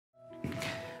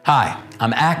Hi,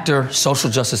 I'm actor, social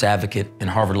justice advocate, and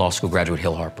Harvard Law School graduate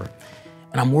Hill Harper,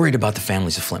 and I'm worried about the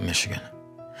families of Flint, Michigan.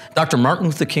 Dr. Martin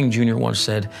Luther King Jr. once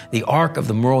said, "The arc of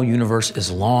the moral universe is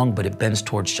long, but it bends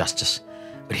towards justice."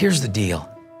 But here's the deal,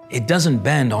 it doesn't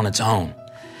bend on its own.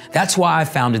 That's why I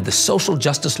founded the social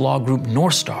justice law group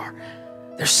NorthStar.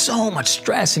 There's so much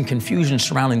stress and confusion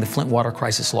surrounding the Flint water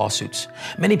crisis lawsuits.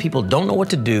 Many people don't know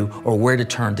what to do or where to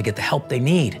turn to get the help they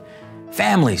need.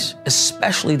 Families,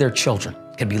 especially their children,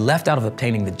 can be left out of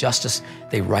obtaining the justice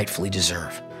they rightfully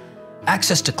deserve.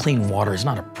 Access to clean water is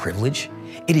not a privilege,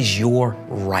 it is your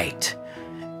right.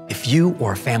 If you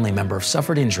or a family member have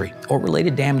suffered injury or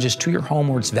related damages to your home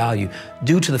or its value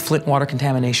due to the Flint water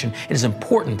contamination, it is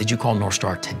important that you call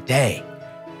NorthStar today.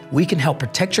 We can help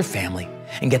protect your family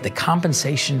and get the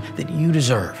compensation that you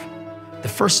deserve. The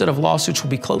first set of lawsuits will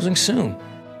be closing soon,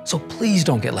 so please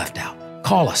don't get left out.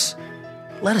 Call us.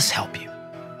 Let us help you.